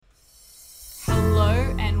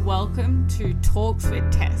welcome to Talks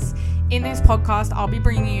with Tess. In this podcast, I'll be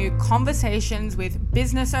bringing you conversations with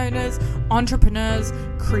business owners, entrepreneurs,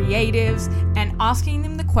 creatives, and asking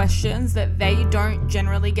them the questions that they don't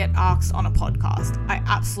generally get asked on a podcast. I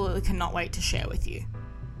absolutely cannot wait to share with you.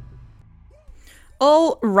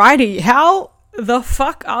 Alrighty, how the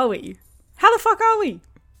fuck are we?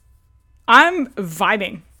 I'm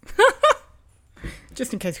vibing.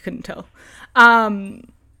 Just in case you couldn't tell.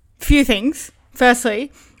 Few things.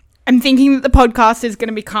 Firstly, I'm thinking that the podcast is going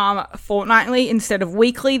to become fortnightly instead of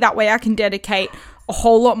weekly. That way I can dedicate a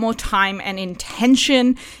whole lot more time and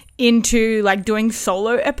intention into like doing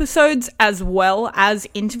solo episodes as well as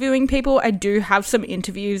interviewing people. I do have some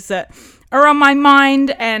interviews that are on my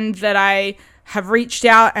mind and that I have reached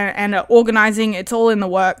out and are organizing. It's all in the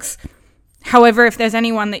works. However, if there's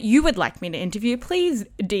anyone that you would like me to interview, please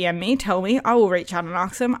DM me, tell me. I will reach out and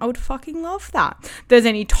ask them. I would fucking love that. If there's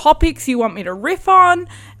any topics you want me to riff on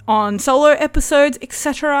solo episodes,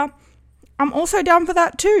 etc., I'm also down for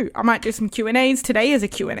that too. I might do some Q&As. Today is a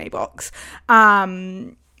Q&A box. I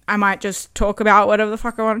might just talk about whatever the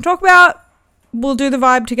fuck I want to talk about. We'll do the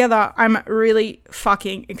vibe together. I'm really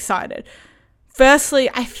fucking excited. Firstly,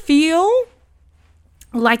 I feel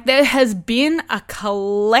like there has been a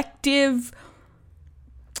collective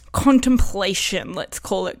contemplation, let's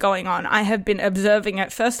call it, going on. I have been observing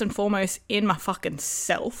it first and foremost in my fucking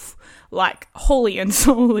self, like wholly and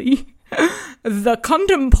solely. The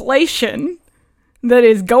contemplation that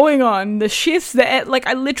is going on, the shifts that, like,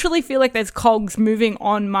 I literally feel like there's cogs moving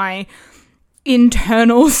on my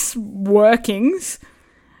internal workings.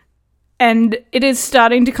 And it is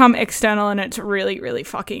starting to come external and it's really, really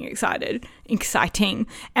fucking exciting.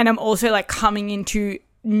 And I'm also like coming into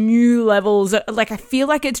new levels. Like I feel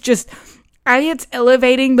like it's just, A, it's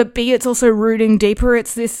elevating, but B, it's also rooting deeper.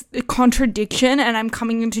 It's this contradiction and I'm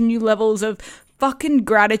coming into new levels of fucking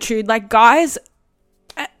gratitude. Like guys,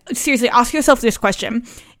 seriously, ask yourself this question.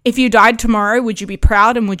 If you died tomorrow, would you be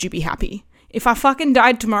proud and would you be happy? If I fucking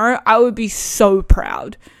died tomorrow, I would be so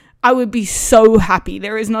proud. I would be so happy.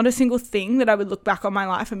 There is not a single thing that I would look back on my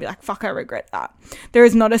life and be like, fuck, I regret that. There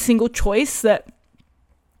is not a single choice that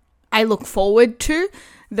I look forward to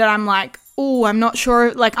that I'm like, oh, I'm not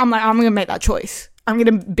sure. Like, I'm going to make that choice. I'm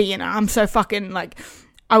going to be in it. I'm so fucking like,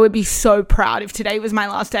 I would be so proud. If today was my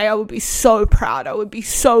last day, I would be so proud. I would be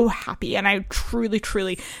so happy. And I truly,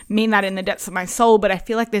 truly mean that in the depths of my soul. But I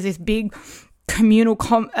feel like there's this big communal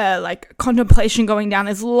contemplation going down.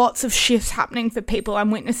 There's lots of shifts happening for people. I'm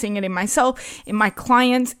witnessing it in myself, in my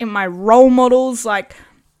clients, in my role models. Like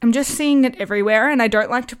I'm just seeing it everywhere, and I don't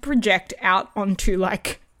like to project out onto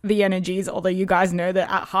like the energies, although you guys know that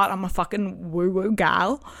at heart I'm a fucking woo-woo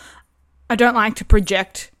gal. I don't like to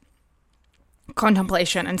project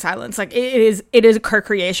contemplation and silence. Like it is a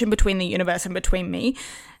co-creation between the universe and between me.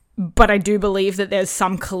 But I do believe that there's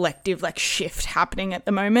some collective like shift happening at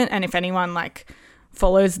the moment. And if anyone like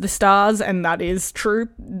follows the stars and that is true,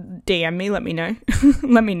 DM me, let me know.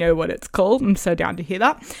 Let me know what it's called. I'm so down to hear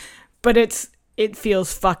that. But it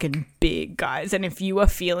feels fucking big, guys. And if you are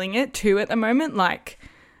feeling it too at the moment, like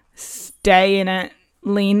stay in it.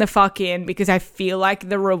 Lean the fuck in, because I feel like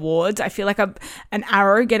the rewards, I feel like an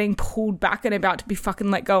arrow getting pulled back and about to be fucking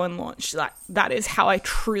let go and launched. Like that is how I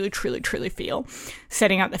truly, truly, truly feel.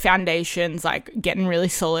 Setting up the foundations, like getting really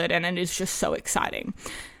solid, and it is just so exciting.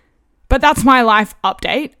 But that's my life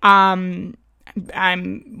update.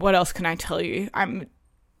 What else can I tell you? I'm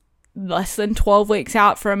less than 12 weeks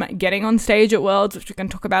out from getting on stage at Worlds, which we can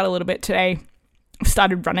talk about a little bit today.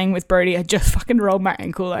 Started running with Brody. I just fucking rolled my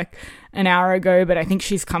ankle like an hour ago, but I think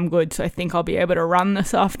she's come good, so I think I'll be able to run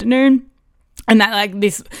this afternoon. And that like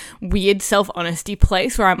this weird self-honesty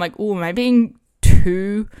place where I'm like, oh, am I being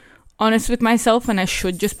too honest with myself and I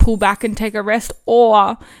should just pull back and take a rest,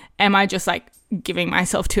 or am I just like giving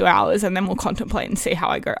myself 2 hours and then we'll contemplate and see how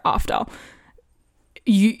I go after?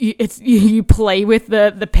 You play with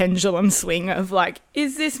the pendulum swing of like,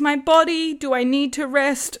 is this my body? Do I need to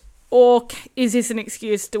rest? Or is this an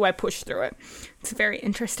excuse? Do I push through it? It's a very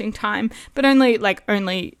interesting time, but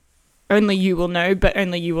only you will know, but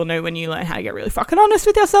only you will know when you learn how to get really fucking honest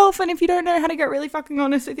with yourself. And if you don't know how to get really fucking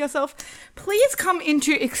honest with yourself, please come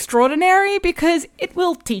into Extraordinary, because it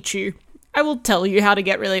will teach you. I will tell you how to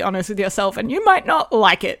get really honest with yourself, and you might not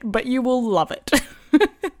like it, but you will love it.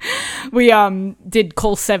 We did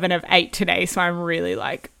call 7 of 8 today, so I'm really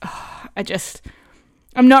like,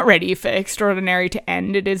 I'm not ready for Extraordinary to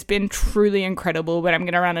end. It has been truly incredible, but I'm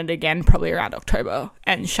going to run it again probably around October.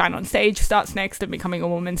 And Shine on Stage starts next and Becoming a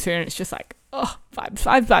Woman soon. It's just like, vibes.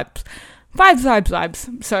 I'm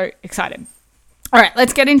so excited. All right,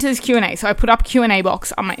 let's get into this Q&A. So I put up a Q&A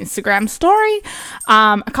box on my Instagram story,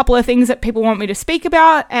 a couple of things that people want me to speak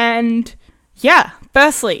about. And yeah,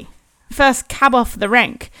 first cab off the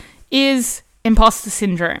rank is imposter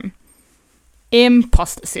syndrome.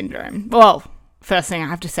 Imposter syndrome. Well, first thing I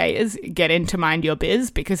have to say is get into Mind Your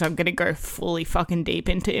Biz, because I'm going to go fully fucking deep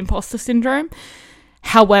into imposter syndrome.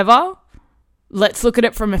 However, let's look at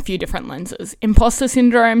it from a few different lenses. Imposter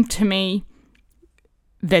syndrome, to me,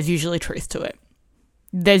 there's usually truth to it.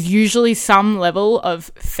 There's usually some level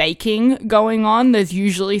of faking going on. There's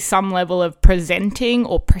usually some level of presenting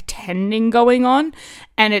or pretending going on.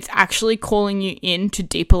 And it's actually calling you into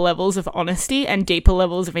deeper levels of honesty and deeper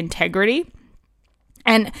levels of integrity.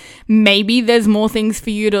 And maybe there's more things for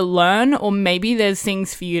you to learn, or maybe there's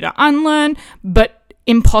things for you to unlearn. But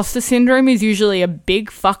imposter syndrome is usually a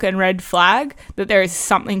big fucking red flag that there is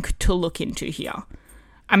something to look into here.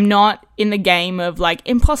 I'm not in the game of like,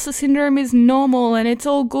 imposter syndrome is normal and it's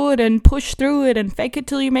all good and push through it and fake it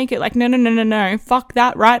till you make it. Like, no. Fuck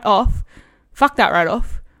that right off.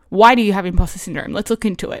 Why do you have imposter syndrome? Let's look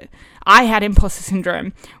into it. I had imposter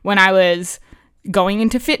syndrome when I was going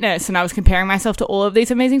into fitness and I was comparing myself to all of these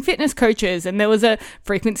amazing fitness coaches, and there was a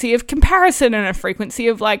frequency of comparison and a frequency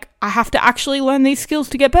of like, I have to actually learn these skills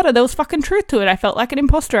to get better. There was fucking truth to it. I felt like an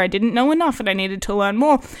imposter. I didn't know enough and I needed to learn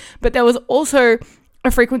more. But there was also a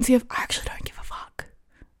frequency of, I actually don't give a fuck.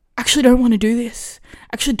 I actually don't want to do this.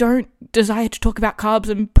 I actually don't desire to talk about carbs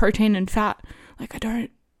and protein and fat. Like, I don't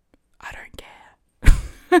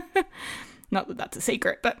care. Not that that's a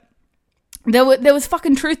secret, but there was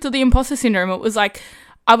fucking truth to the imposter syndrome. It was like,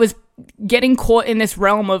 I was getting caught in this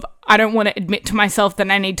realm of, I don't want to admit to myself that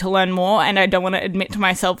I need to learn more, and I don't want to admit to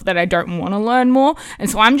myself that I don't want to learn more. And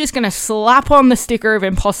so I'm just going to slap on the sticker of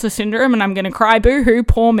imposter syndrome and I'm going to cry boo-hoo,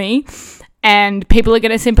 poor me. And people are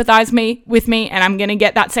going to sympathize with me, and I'm going to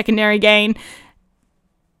get that secondary gain.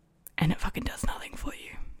 And it fucking does nothing for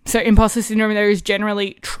you. So imposter syndrome, there is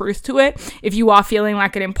generally truth to it. If you are feeling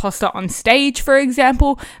like an imposter on stage, for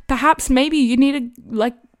example, perhaps maybe you need to,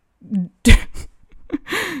 like,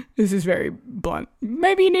 this is very blunt.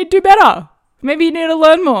 Maybe you need to do better. Maybe you need to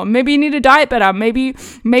learn more. Maybe you need to diet better. Maybe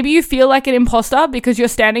you feel like an imposter because you're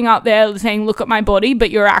standing up there saying, look at my body,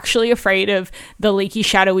 but you're actually afraid of the leaky,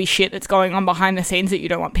 shadowy shit that's going on behind the scenes that you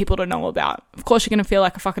don't want people to know about. Of course, you're going to feel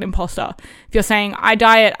like a fucking imposter. If you're saying, I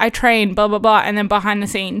diet, I train, blah, blah, blah, and then behind the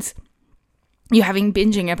scenes, you're having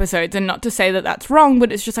binging episodes. And not to say that that's wrong,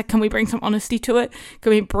 but it's just like, can we bring some honesty to it?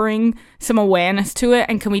 Can we bring some awareness to it?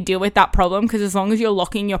 And can we deal with that problem? Because as long as you're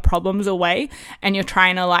locking your problems away and you're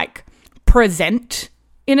trying to like present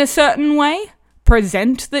in a certain way,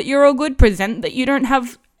 present that you're all good, present that you don't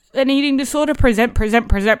have an eating disorder, present,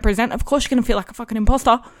 of course you're going to feel like a fucking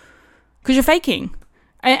imposter because you're faking.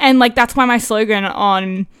 And like, that's why my slogan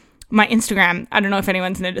on my Instagram, I don't know if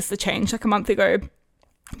anyone's noticed the change like a month ago,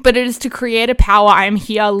 but it is to create a power. I am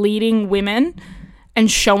here leading women and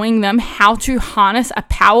showing them how to harness a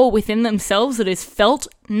power within themselves that is felt,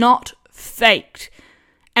 not faked.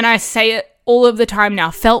 And I say it all of the time now,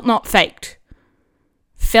 felt, not faked.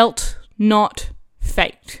 Felt, not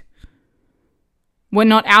faked. We're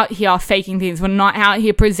not out here faking things. We're not out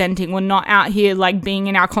here presenting. We're not out here like being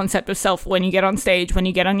in our concept of self when you get on stage, when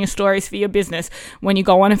you get on your stories for your business, when you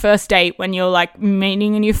go on a first date, when you're like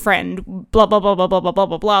meeting a new friend, blah, blah, blah, blah, blah, blah, blah,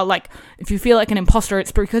 blah, blah. Like, if you feel like an imposter,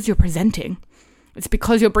 it's because you're presenting. It's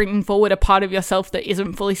because you're bringing forward a part of yourself that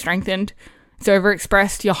isn't fully strengthened. It's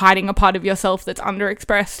overexpressed. You're hiding a part of yourself that's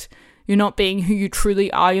underexpressed. You're not being who you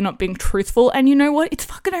truly are. You're not being truthful. And you know what? It's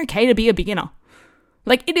fucking okay to be a beginner.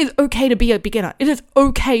 Like, it is okay to be a beginner. It is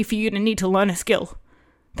okay for you to need to learn a skill.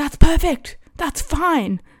 That's perfect. That's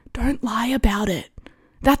fine. Don't lie about it.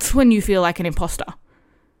 That's when you feel like an imposter.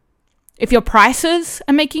 If your prices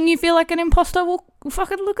are making you feel like an imposter, well,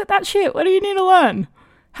 fucking look at that shit. What do you need to learn?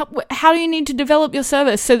 How do you need to develop your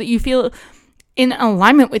service so that you feel in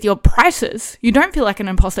alignment with your prices? You don't feel like an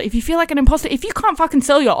imposter. If you feel like an imposter, if you can't fucking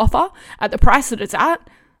sell your offer at the price that it's at,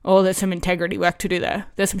 oh, there's some integrity work to do there.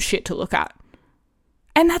 There's some shit to look at.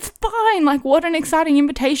 And that's fine. Like, what an exciting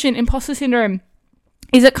invitation. Imposter syndrome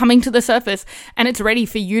is it coming to the surface and it's ready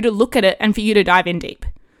for you to look at it and for you to dive in deep.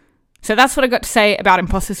 So that's what I got to say about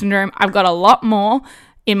imposter syndrome. I've got a lot more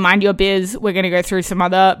in Mind Your Biz. We're going to go through some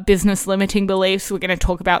other business limiting beliefs. We're going to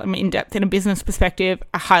talk about them in depth in a business perspective.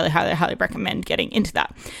 I highly, highly, highly recommend getting into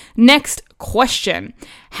that. Next question: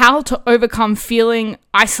 how to overcome feeling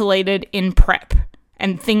isolated in prep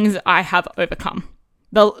and things I have overcome.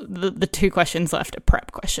 The two questions left are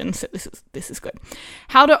prep questions, so this is good.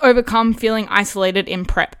 How to overcome feeling isolated in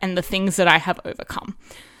prep and the things that I have overcome.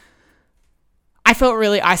 I felt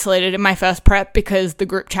really isolated in my first prep because the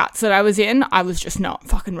group chats that I was in, I was just not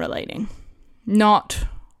fucking relating. Not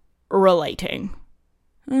relating.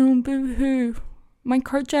 Oh, boo-hoo. My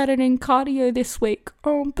coach added in cardio this week.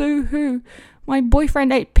 Oh, boo-hoo. My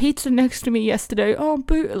boyfriend ate pizza next to me yesterday. Oh,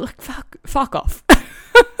 boo. Like, fuck off.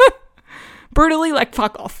 Brutally, like,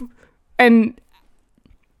 fuck off. And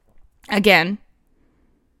again,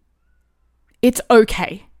 it's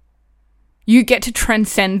okay. You get to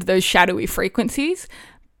transcend those shadowy frequencies.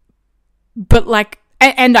 But like,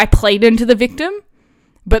 and I played into the victim,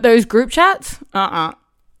 but those group chats, not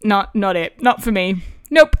it. Not for me.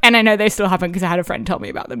 Nope. And I know they still happen because I had a friend tell me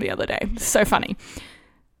about them the other day. It's so funny.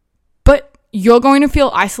 But you're going to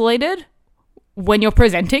feel isolated when you're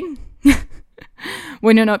presenting,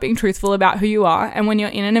 when you're not being truthful about who you are, and when you're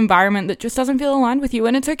in an environment that just doesn't feel aligned with you.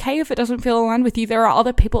 And it's okay if it doesn't feel aligned with you. There are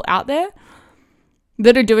other people out there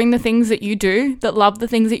that are doing the things that you do, that love the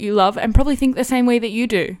things that you love, and probably think the same way that you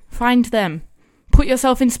do. Find them. Put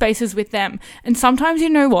yourself in spaces with them. And sometimes, you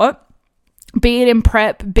know what? Be it in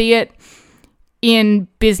prep, be it in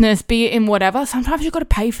business, be it in whatever, sometimes you've got to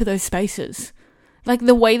pay for those spaces. Like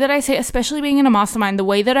the way that I see, especially being in a mastermind, the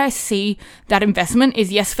way that I see that investment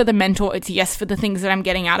is yes for the mentor, it's yes for the things that I'm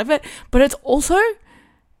getting out of it, but it's also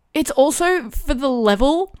for the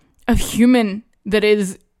level of human that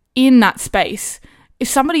is in that space. If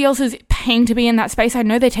somebody else is paying to be in that space, I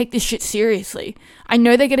know they take this shit seriously. I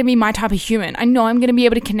know they're going to be my type of human. I know I'm going to be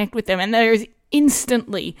able to connect with them, and there's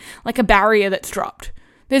instantly like a barrier that's dropped.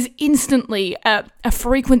 There's instantly a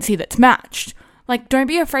frequency that's matched. Like, don't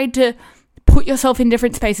be afraid to put yourself in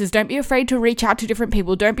different spaces. Don't be afraid to reach out to different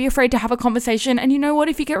people. Don't be afraid to have a conversation. And you know what?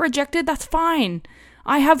 If you get rejected, that's fine.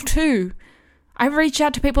 I have too. I've reached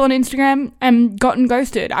out to people on Instagram and gotten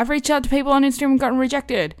ghosted. I've reached out to people on Instagram and gotten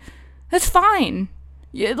rejected. That's fine.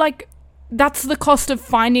 Yeah, like, that's the cost of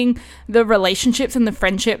finding the relationships and the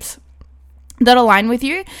friendships that align with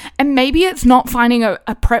you. And maybe it's not finding a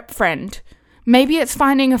prep friend. Maybe it's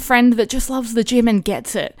finding a friend that just loves the gym and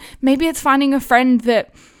gets it. Maybe it's finding a friend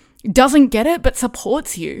that doesn't get it but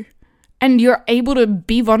supports you. And you're able to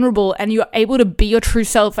be vulnerable and you're able to be your true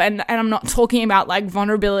self. And I'm not talking about like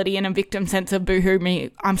vulnerability in a victim sense of boohoo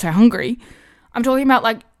me, I'm so hungry. I'm talking about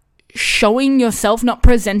like showing yourself, not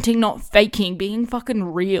presenting, not faking, being fucking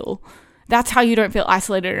real. That's how you don't feel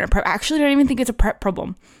isolated in a prep. I actually don't even think it's a prep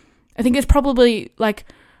problem. I think it's probably like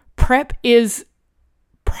prep is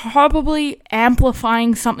probably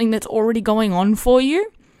amplifying something that's already going on for you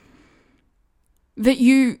that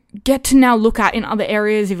you get to now look at in other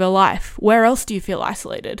areas of your life. Where else do you feel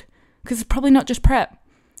isolated? Because it's probably not just prep.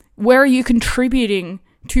 Where are you contributing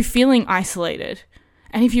to feeling isolated?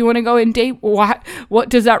 And if you want to go in deep, what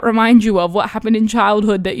does that remind you of? What happened in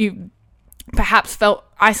childhood that you perhaps felt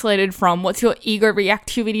isolated from? What's your ego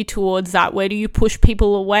reactivity towards that? Where do you push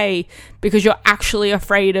people away because you're actually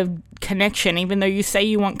afraid of connection? Even though you say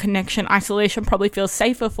you want connection, isolation probably feels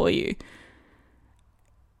safer for you.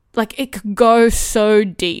 Like, it could go so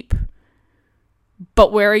deep.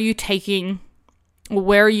 But where are you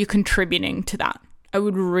contributing to that? I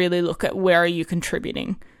would really look at where are you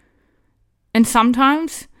contributing. And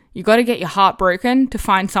sometimes you got to get your heart broken to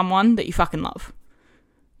find someone that you fucking love.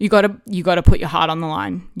 You got to put your heart on the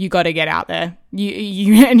line. You got to get out there.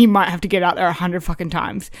 You might have to get out there 100 fucking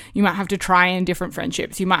times. You might have to try in different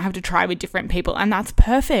friendships. You might have to try with different people, and that's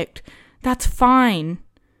perfect. That's fine.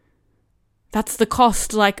 That's the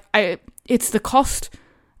cost. It's the cost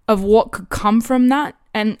of what could come from that.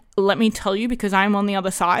 And let me tell you, because I'm on the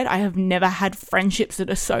other side, I have never had friendships that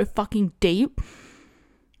are so fucking deep.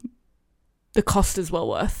 The cost is well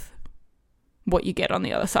worth what you get on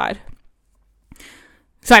the other side.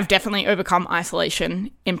 So I've definitely overcome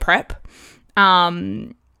isolation in prep.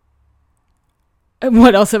 What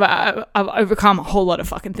else have I've overcome a whole lot of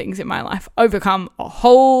fucking things in my life. Overcome a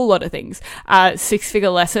whole lot of things. 6 Figure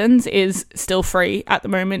Lessons is still free at the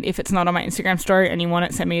moment. If it's not on my Instagram story and you want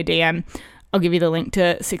it, send me a DM. I'll give you the link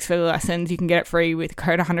to 6 Figure Lessons. You can get it free with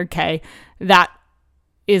code 100K. That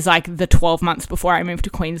is like the 12 months before I moved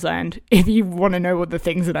to Queensland. If you want to know what the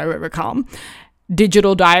things that I've overcome.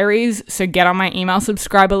 Digital diaries, so get on my email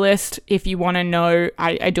subscriber list if you want to know.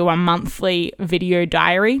 I do a monthly video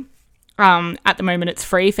diary. At the moment it's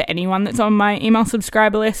free for anyone that's on my email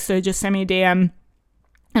subscriber list, so just send me a DM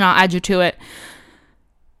and I'll add you to it.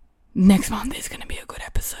 Next month is going to be a good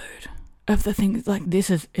episode of the things like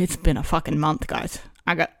this. It's been a fucking month, guys.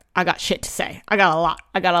 I got shit to say. I got a lot.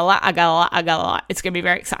 It's going to be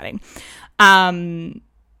very exciting. But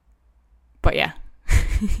yeah.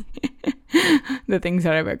 The things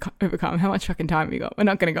that I've overcome. How much fucking time have you got? We're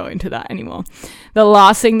not going to go into that anymore. The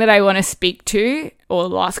last thing that I want to speak to, or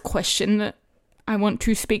the last question that I want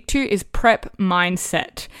to speak to is prep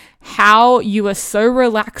mindset. How you are so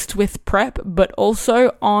relaxed with prep, but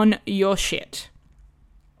also on your shit.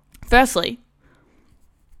 Firstly,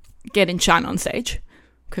 get in shine on stage,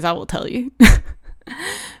 because I will tell you.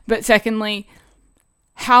 But secondly,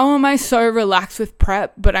 how am I so relaxed with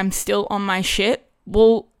prep, but I'm still on my shit?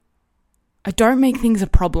 Well, I don't make things a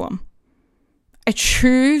problem. I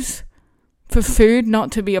choose for food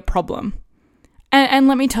not to be a problem. And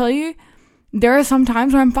let me tell you, there are some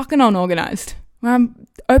times where I'm fucking unorganized. Where I'm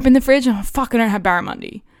open the fridge and I don't have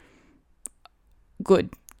barramundi. Good.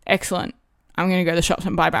 Excellent. I'm going to go to the shops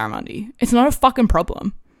and buy barramundi. It's not a fucking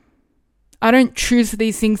problem. I don't choose for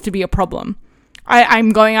these things to be a problem. I'm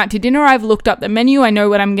going out to dinner. I've looked up the menu. I know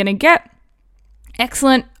what I'm going to get.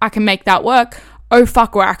 Excellent. I can make that work. Oh,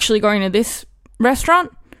 fuck, we're actually going to this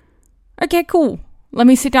restaurant? Okay, cool. Let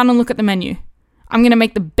me sit down and look at the menu. I'm going to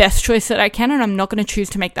make the best choice that I can, and I'm not going to choose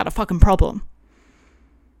to make that a fucking problem.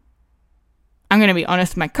 I'm going to be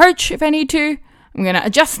honest with my coach if I need to. I'm going to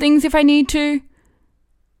adjust things if I need to.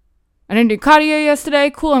 I didn't do cardio yesterday.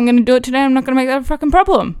 Cool, I'm going to do it today. I'm not going to make that a fucking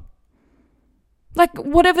problem. Like,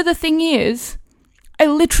 whatever the thing is, I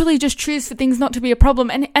literally just choose for things not to be a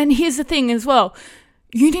problem. And here's the thing as well.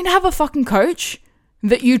 You need to have a fucking coach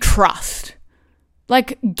that you trust.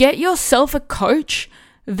 Like, get yourself a coach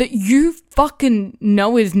that you fucking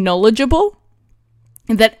know is knowledgeable,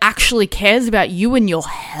 that actually cares about you and your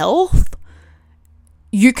health.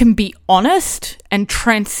 You can be honest and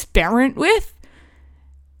transparent with.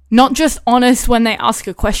 Not just honest when they ask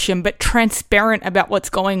a question, but transparent about what's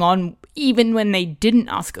going on even when they didn't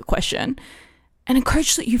ask a question. And a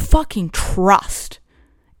coach that you fucking trust.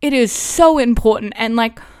 It is so important. And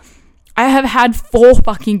like, I have had 4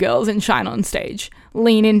 fucking girls in Shine on Stage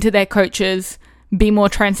lean into their coaches, be more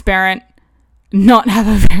transparent, not have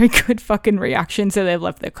a very good fucking reaction, so they've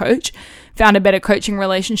left their coach, found a better coaching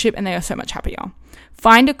relationship, and they are so much happier.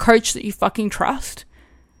 Find a coach that you fucking trust,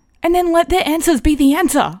 and then let their answers be the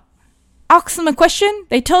answer. Ask them a question,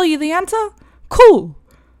 they tell you the answer, cool.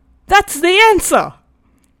 That's the answer.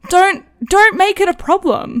 Don't make it a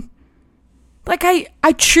problem. Like,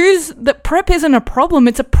 I choose that prep isn't a problem,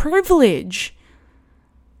 it's a privilege.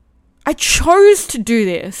 I chose to do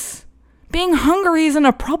this. Being hungry isn't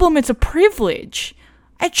a problem, it's a privilege.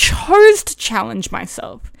 I chose to challenge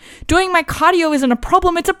myself. Doing my cardio isn't a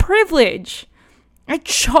problem, it's a privilege. I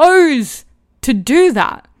chose to do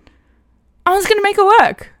that. I was going to make it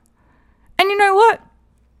work. And you know what?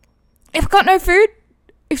 If I've got no food,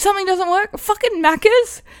 if something doesn't work, fucking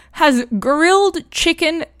Macca's has grilled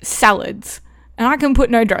chicken salads. And I can put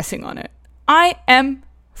no dressing on it. I am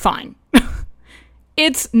fine.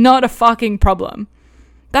 It's not a fucking problem.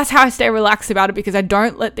 That's how I stay relaxed about it, because I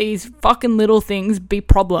don't let these fucking little things be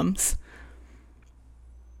problems.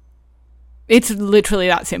 It's literally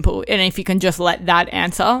that simple. And if you can just let that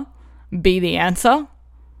answer be the answer,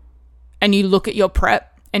 and you look at your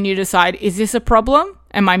prep and you decide, is this a problem?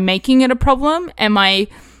 Am I making it a problem? Am I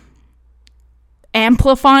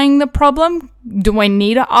amplifying the problem? Do I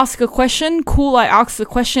need to ask a question? Cool, I asked the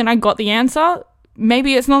question, I got the answer.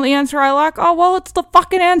 Maybe it's not the answer I like. Oh, well, it's the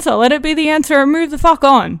fucking answer. Let it be the answer and move the fuck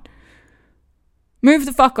on. Move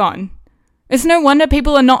the fuck on. It's no wonder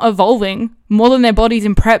people are not evolving more than their bodies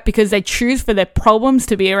in prep, because they choose for their problems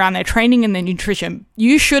to be around their training and their nutrition.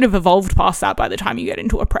 You should have evolved past that by the time you get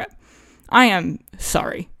into a prep. I am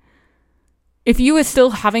sorry. If you are still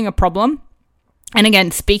having a problem, and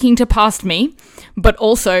again, speaking to past me, but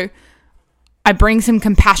also I bring some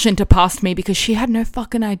compassion to past me, because she had no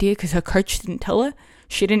fucking idea, because her coach didn't tell her.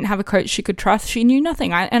 She didn't have a coach she could trust. She knew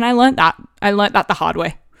nothing. And I learned that. I learned that the hard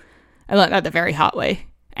way. I learned that the very hard way.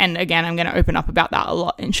 And again, I'm going to open up about that a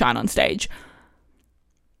lot in Shine on Stage.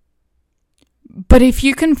 But if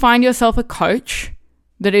you can find yourself a coach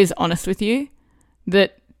that is honest with you,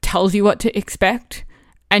 that tells you what to expect,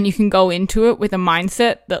 and you can go into it with a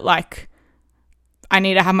mindset that, like, I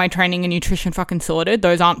need to have my training and nutrition fucking sorted.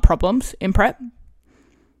 Those aren't problems in prep.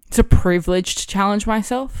 It's a privilege to challenge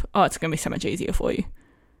myself. Oh, it's going to be so much easier for you.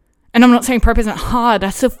 And I'm not saying prep isn't hard. I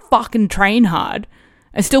still fucking train hard.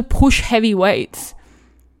 I still push heavy weights.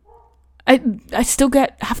 I still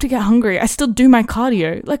have to get hungry. I still do my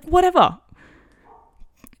cardio. Like, whatever.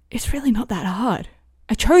 It's really not that hard.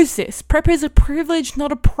 I chose this. Prep is a privilege,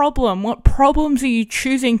 not a problem. What problems are you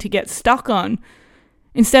choosing to get stuck on?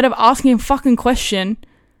 Instead of asking a fucking question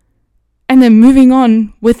and then moving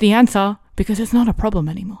on with the answer, because it's not a problem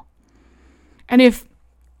anymore. And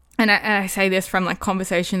I say this from like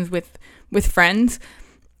conversations with friends,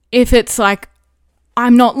 if it's like,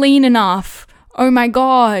 I'm not lean enough, oh my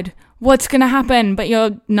God, what's going to happen? But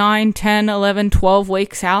you're 9, 10, 11, 12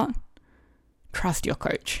 weeks out. trust your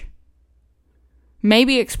coach.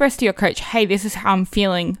 Maybe express to your coach, hey, this is how I'm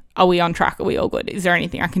feeling. Are we on track? Are we all good? Is there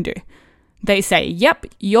anything I can do? They say, yep,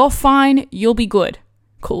 you're fine. You'll be good.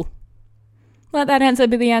 Cool. Let that answer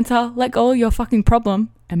be the answer. Let go of your fucking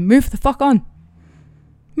problem and move the fuck on.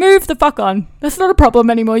 Move the fuck on. That's not a problem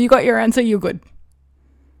anymore. You got your answer. You're good.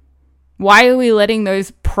 Why are we letting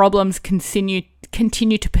those problems continue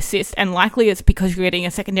to persist? And likely it's because you're getting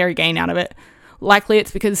a secondary gain out of it. Likely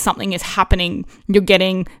it's because something is happening. You're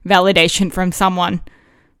getting validation from someone.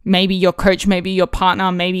 Maybe your coach, maybe your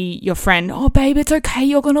partner, maybe your friend. Oh, babe, it's okay.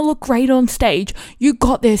 You're going to look great on stage. You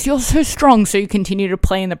got this. You're so strong. So you continue to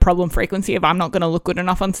play in the problem frequency of I'm not going to look good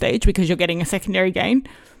enough on stage because you're getting a secondary gain.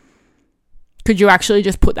 Could you actually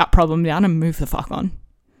just put that problem down and move the fuck on?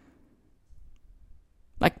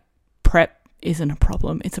 Like, prep isn't a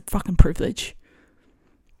problem. It's a fucking privilege.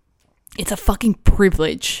 It's a fucking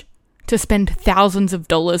privilege to spend thousands of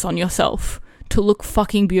dollars on yourself to look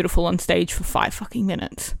fucking beautiful on stage for 5 fucking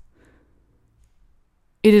minutes.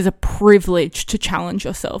 It is a privilege to challenge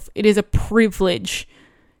yourself. It is a privilege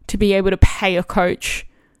to be able to pay a coach,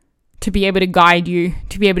 to be able to guide you,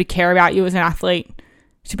 to be able to care about you as an athlete,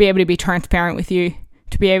 to be able to be transparent with you,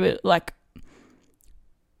 to be able to,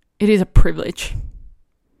 it is a privilege.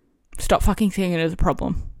 Stop fucking seeing it as a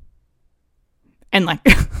problem. And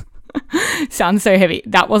sounds so heavy.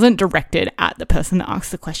 That wasn't directed at the person that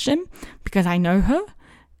asked the question because I know her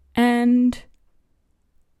and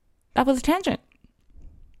that was a tangent.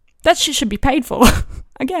 That shit should be paid for.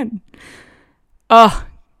 Again.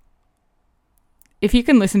 If you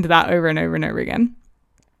can listen to that over and over and over again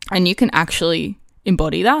and you can actually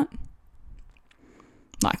embody that,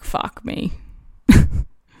 fuck me.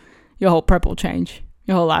 Your whole prep will change.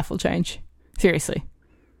 Your whole life will change. Seriously.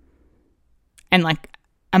 And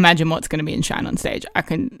imagine what's going to be in Shine on stage. I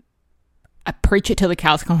preach it till the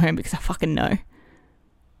cows come home because I fucking know.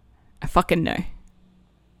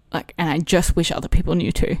 And I just wish other people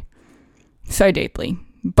knew too. So deeply.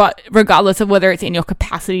 But regardless of whether it's in your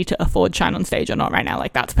capacity to afford Shine on stage or not right now,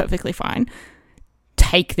 that's perfectly fine.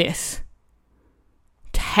 Take this.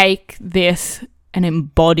 Take this and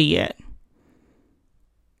embody it.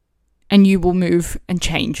 And you will move and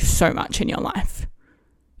change so much in your life.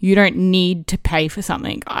 You don't need to pay for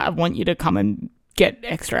something. I want you to come and get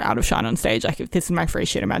extra out of Shine on stage. If this is my free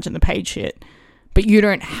shit, imagine the paid shit. But you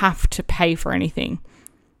don't have to pay for anything.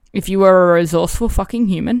 If you are a resourceful fucking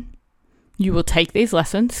human, you will take these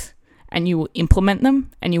lessons and you will implement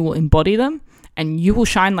them and you will embody them and you will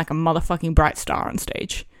shine like a motherfucking bright star on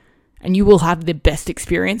stage. And you will have the best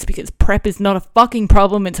experience because prep is not a fucking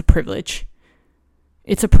problem. It's a privilege.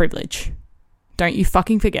 It's a privilege. Don't you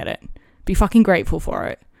fucking forget it. Be fucking grateful for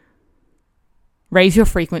it. Raise your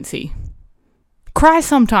frequency. Cry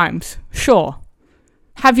sometimes, sure.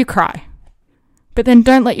 Have your cry. But then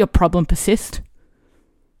don't let your problem persist.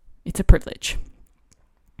 It's a privilege.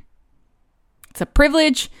 It's a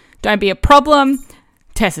privilege. Don't be a problem.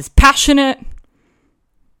 Tess is passionate.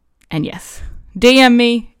 And yes, DM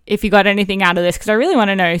me if you got anything out of this because I really want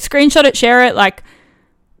to know. Screenshot it, share it,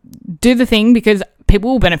 do the thing because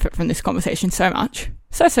people will benefit from this conversation so much.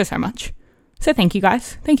 So much. So thank you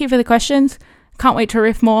guys. Thank you for the questions. Can't wait to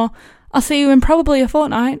riff more. I'll see you in probably a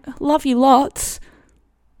fortnight. Love you lots.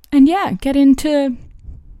 And yeah, get into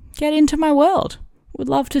my world. Would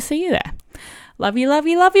love to see you there. Love you, love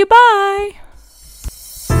you, love you. Bye.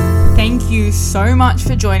 Thank you so much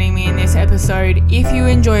for joining me in this episode. If you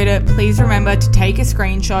enjoyed it, please remember to take a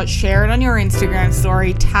screenshot, share it on your Instagram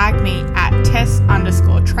story, tag me at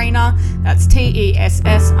Tess_trainer. That's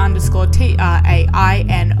TESS_TRAINOR.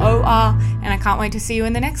 And I can't wait to see you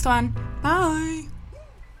in the next one. Bye.